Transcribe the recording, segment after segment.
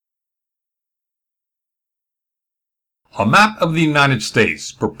A map of the United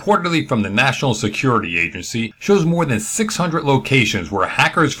States, purportedly from the National Security Agency, shows more than 600 locations where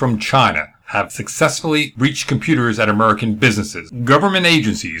hackers from China have successfully breached computers at American businesses, government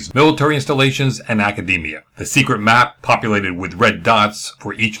agencies, military installations, and academia. The secret map, populated with red dots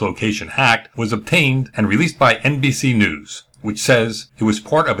for each location hacked, was obtained and released by NBC News, which says it was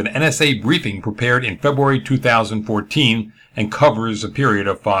part of an NSA briefing prepared in February 2014 and covers a period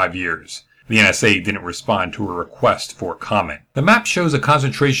of 5 years. The NSA didn't respond to a request for comment. The map shows a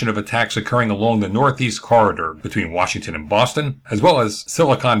concentration of attacks occurring along the Northeast Corridor between Washington and Boston, as well as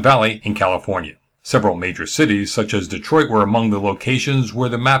Silicon Valley in California. Several major cities, such as Detroit, were among the locations where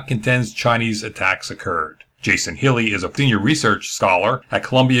the map contends Chinese attacks occurred. Jason Healy is a senior research scholar at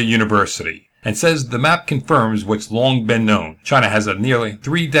Columbia University and says the map confirms what's long been known. China has a nearly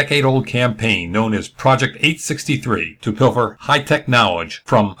 3-decade-old campaign known as Project 863 to pilfer high-tech knowledge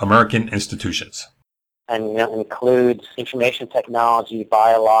from American institutions. And includes information technology,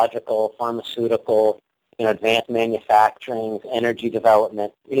 biological, pharmaceutical, advanced manufacturing, energy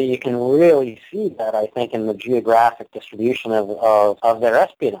development. You can really see that, I think, in the geographic distribution of their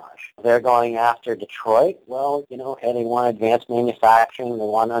espionage. They're going after Detroit. Well, okay, they want advanced manufacturing. They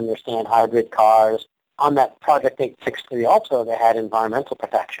want to understand hybrid cars. On that Project 863 also, they had environmental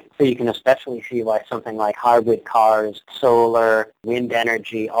protection. So you can especially see why something like hybrid cars, solar, wind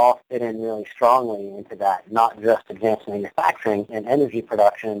energy all fit in really strongly into that, not just advanced manufacturing and energy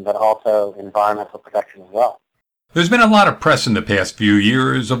production, but also environmental protection as well. There's been a lot of press in the past few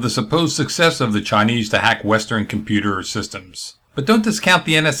years of the supposed success of the Chinese to hack Western computer systems. But don't discount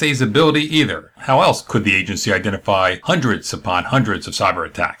the NSA's ability either. How else could the agency identify hundreds upon hundreds of cyber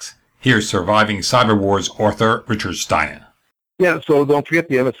attacks? Here's surviving cyber wars author Richard Steiner. Yeah, so don't forget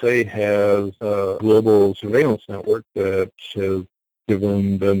the NSA has a global surveillance network that has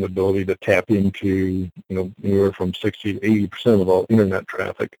given them the ability to tap into, anywhere from 60 to 80% of all internet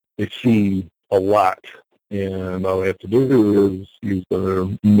traffic. They see a lot, and all they have to do is use their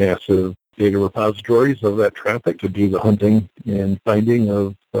massive data repositories of that traffic to do the hunting and finding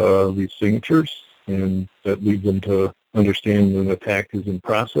of these signatures, and that leads them to understand an attack is in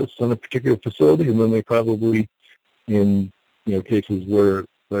process on a particular facility, and then they probably, in cases where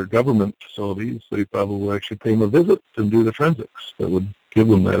they're government facilities, they probably actually pay them a visit and do the forensics that would give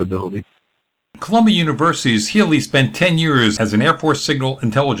them that ability. Columbia University's Healy spent 10 years as an Air Force signal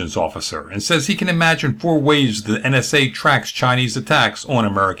intelligence officer and says he can imagine 4 ways the NSA tracks Chinese attacks on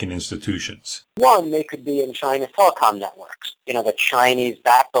American institutions. One, they could be in China's telecom networks, the Chinese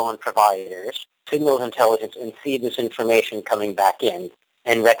backbone providers, signals intelligence, and see this information coming back in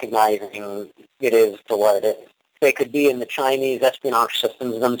and recognizing it is for what it is. They could be in the Chinese espionage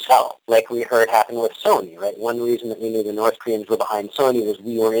systems themselves, like we heard happen with Sony, right? One reason that we knew the North Koreans were behind Sony was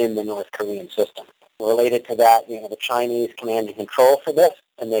we were in the North Korean system. Related to that, the Chinese command and control for this,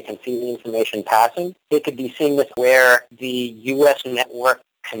 and they can see the information passing. They could be seeing this where the U.S. network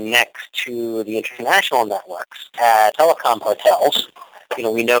connects to the international networks at telecom hotels.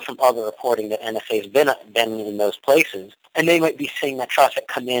 We know from other reporting that NSA's been in those places, and they might be seeing that traffic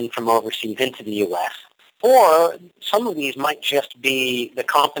come in from overseas into the U.S. Or some of these might just be the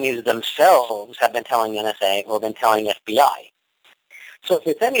companies themselves have been telling NSA or been telling FBI. So if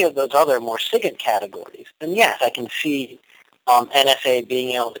it's any of those other more SIGINT categories, then yes, I can see NSA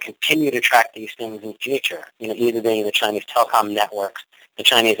being able to continue to track these things in the future, either being the Chinese telecom networks, the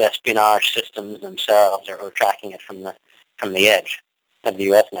Chinese espionage systems themselves, or tracking it from the edge of the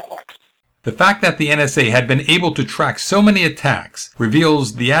U.S. networks. The fact that the NSA had been able to track so many attacks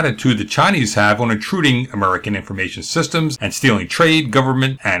reveals the attitude the Chinese have on intruding American information systems and stealing trade,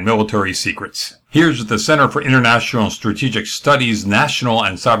 government, and military secrets. Here's the Center for International Strategic Studies national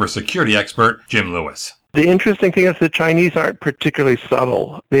and cybersecurity expert Jim Lewis. The interesting thing is the Chinese aren't particularly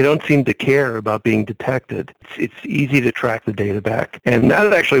subtle. They don't seem to care about being detected. It's easy to track the data back. And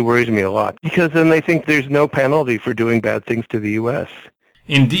that actually worries me a lot, because then they think there's no penalty for doing bad things to the U.S.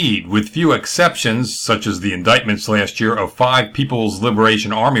 Indeed, with few exceptions, such as the indictments last year of 5 People's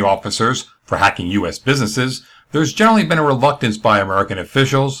Liberation Army officers for hacking U.S. businesses, there's generally been a reluctance by American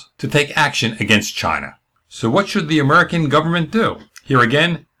officials to take action against China. So what should the American government do? Here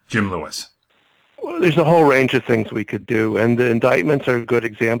again, Jim Lewis. Well, there's a whole range of things we could do, and the indictments are a good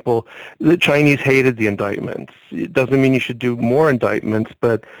example. The Chinese hated the indictments. It doesn't mean you should do more indictments,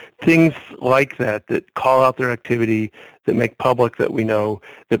 but things like that call out their activity, that make public that we know,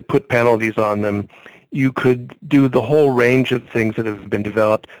 that put penalties on them. You could do the whole range of things that have been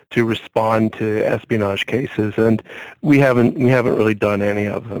developed to respond to espionage cases, and we haven't really done any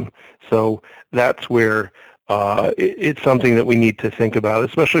of them. So that's where it's something that we need to think about,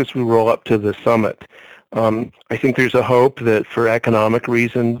 especially as we roll up to the summit. I think there's a hope that for economic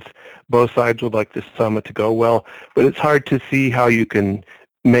reasons, both sides would like this summit to go well, but it's hard to see how you can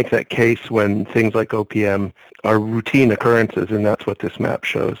make that case when things like OPM are routine occurrences, and that's what this map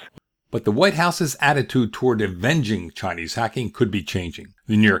shows. But the White House's attitude toward avenging Chinese hacking could be changing.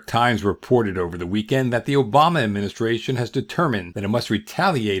 The New York Times reported over the weekend that the Obama administration has determined that it must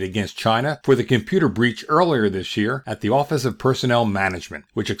retaliate against China for the computer breach earlier this year at the Office of Personnel Management,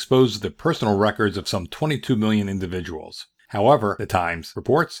 which exposed the personal records of some 22 million individuals. However, the Times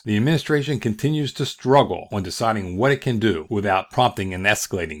reports, the administration continues to struggle on deciding what it can do without prompting an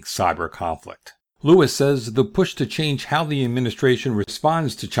escalating cyber conflict. Lewis says the push to change how the administration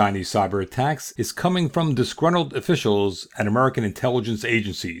responds to Chinese cyber attacks is coming from disgruntled officials at American intelligence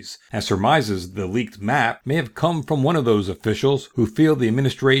agencies, and surmises the leaked map may have come from one of those officials who feel the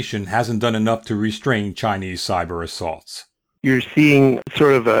administration hasn't done enough to restrain Chinese cyber assaults. You're seeing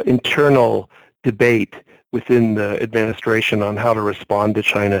sort of an internal debate within the administration on how to respond to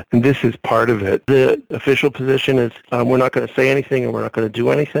China, and this is part of it. The official position is we're not going to say anything and we're not going to do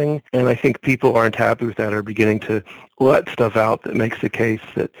anything, and I think people aren't happy with that, are beginning to let stuff out that makes the case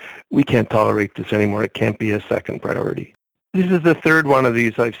that we can't tolerate this anymore. It can't be a second priority. This is the third one of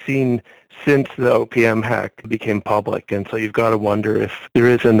these I've seen since the OPM hack became public, and so you've got to wonder if there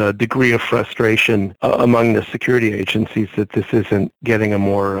isn't a degree of frustration among the security agencies that this isn't getting a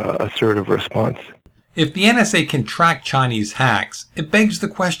more assertive response. If the NSA can track Chinese hacks, it begs the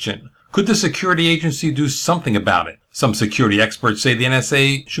question, could the security agency do something about it? Some security experts say the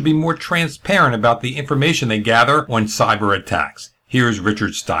NSA should be more transparent about the information they gather on cyber attacks. Here's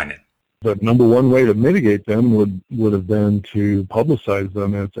Richard Steinert. The number one way to mitigate them would have been to publicize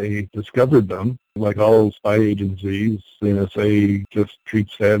them as they discovered them. Like all spy agencies, the NSA just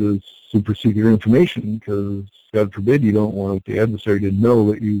treats that as super secret information because, God forbid, you don't want the adversary to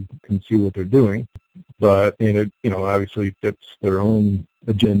know that you can see what they're doing. But obviously fits their own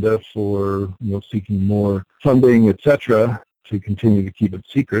agenda for seeking more funding, etc., to continue to keep it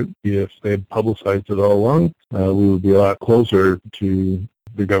secret. If they had publicized it all along, we would be a lot closer to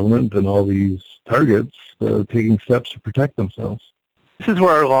the government and all these targets taking steps to protect themselves. This is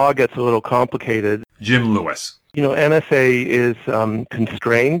where our law gets a little complicated. Jim Lewis. NSA is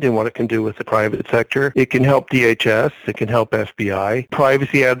constrained in what it can do with the private sector. It can help DHS. It can help FBI.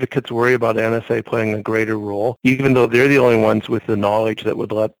 Privacy advocates worry about NSA playing a greater role, even though they're the only ones with the knowledge that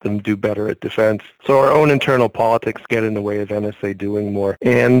would let them do better at defense. So our own internal politics get in the way of NSA doing more.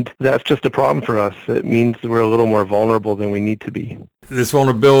 And that's just a problem for us. It means we're a little more vulnerable than we need to be. This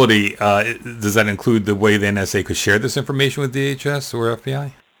vulnerability, does that include the way the NSA could share this information with DHS or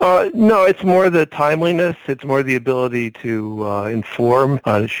FBI? No, it's more the timeliness. It's more the ability to inform,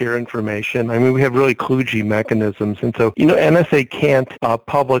 to share information. I mean, we have really kludgy mechanisms. And so, NSA can't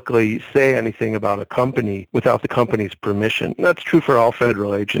publicly say anything about a company without the company's permission. And that's true for all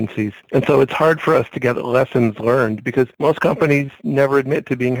federal agencies. And so it's hard for us to get lessons learned because most companies never admit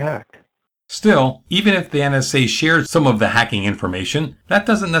to being hacked. Still, even if the NSA shared some of the hacking information, that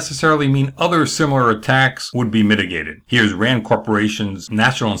doesn't necessarily mean other similar attacks would be mitigated. Here's RAND Corporation's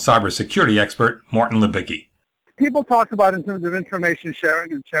national and cybersecurity expert, Martin Levicki. People talk about in terms of information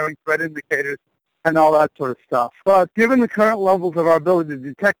sharing and sharing threat indicators and all that sort of stuff. But given the current levels of our ability to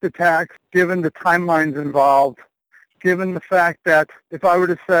detect attacks, given the timelines involved, given the fact that if I were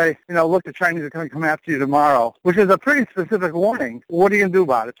to say, look, the Chinese are going to come after you tomorrow, which is a pretty specific warning, what are you going to do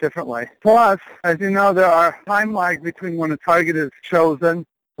about it differently? Plus, as you know, there are time lags between when a target is chosen,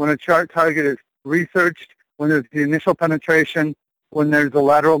 when a target is researched, when there's the initial penetration, when there's the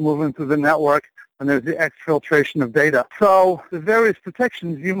lateral movement through the network, and there's the exfiltration of data. So the various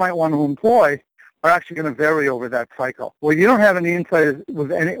protections you might want to employ are actually going to vary over that cycle. Well, you don't have any insight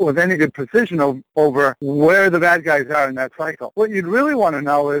with any good precision over where the bad guys are in that cycle. What you'd really want to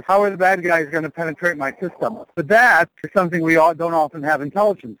know is how are the bad guys going to penetrate my system? But that is something we don't often have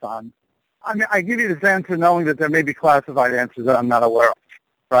intelligence on. I mean, I give you this answer knowing that there may be classified answers that I'm not aware of,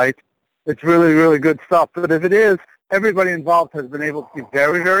 right? It's really, really good stuff. But if it is, everybody involved has been able to be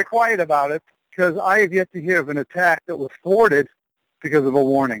very, very quiet about it because I have yet to hear of an attack that was thwarted because of a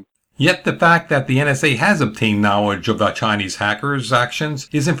warning. Yet the fact that the NSA has obtained knowledge of the Chinese hackers' actions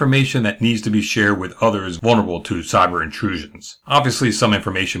is information that needs to be shared with others vulnerable to cyber intrusions. Obviously, some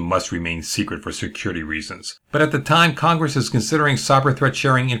information must remain secret for security reasons. But at the time Congress is considering cyber threat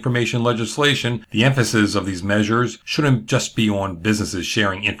sharing information legislation, the emphasis of these measures shouldn't just be on businesses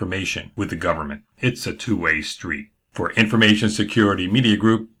sharing information with the government. It's a two-way street. For Information Security Media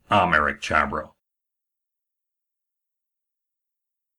Group, I'm Eric Chabrow.